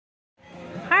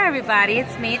everybody,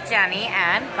 it's me, Jenny,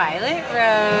 and Violet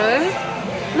Rose.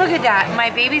 Look at that, my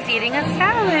baby's eating a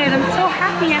salad. I'm so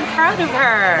happy and proud of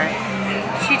her.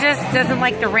 She just doesn't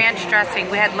like the ranch dressing.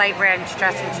 We had light ranch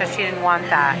dressing, so she didn't want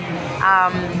that.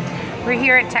 We're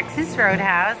here at Texas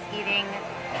Roadhouse eating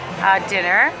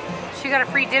dinner. She got a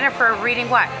free dinner for reading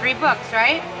what? 3 books,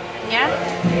 right? Yeah?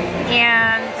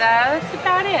 And that's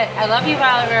about it. I love you,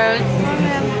 Violet Rose.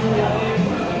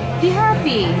 Be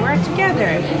happy. We're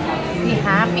together. Be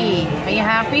happy. Are you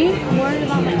happy? I'm worried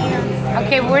about my ears.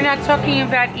 Okay, we're not talking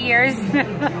about ears.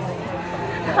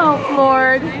 Oh,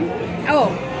 Lord. Oh,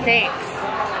 thanks.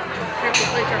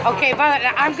 Okay,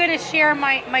 Violet, I'm going to share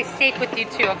my steak with you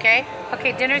too, okay?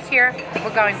 Okay, dinner's here.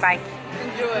 We're going. Bye.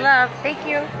 Enjoy. Love. Thank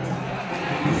you.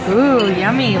 Ooh,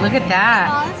 yummy. Look at that.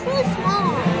 Oh, it's really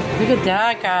small. Look at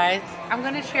that, guys. I'm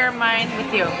going to share mine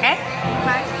with you, okay?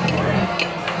 Bye.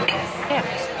 Yeah,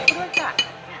 put it like that.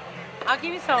 I'll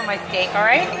give you some of my steak, all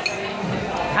right?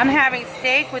 I'm having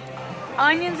steak with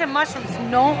onions and mushrooms,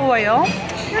 no oil,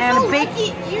 and a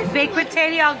baked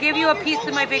potato. I'll give you a piece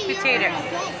of my baked potato.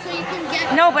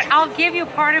 No, but I'll give you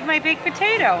part of my baked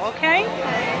potato, okay?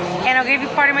 And I'll give you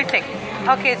part of my steak.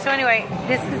 Okay, so anyway,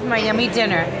 this is my yummy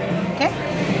dinner, okay?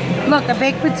 Look, a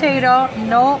baked potato,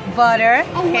 no butter,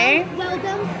 okay? Well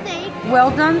done steak.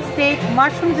 Well done steak,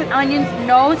 mushrooms and onions,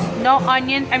 no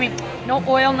onion, no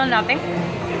oil, no nothing.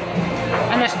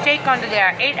 And a steak under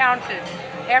there, 8 ounces.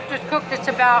 After it's cooked, it's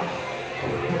about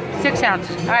 6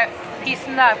 ounces. All right, peace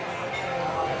and love.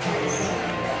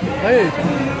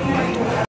 Hey.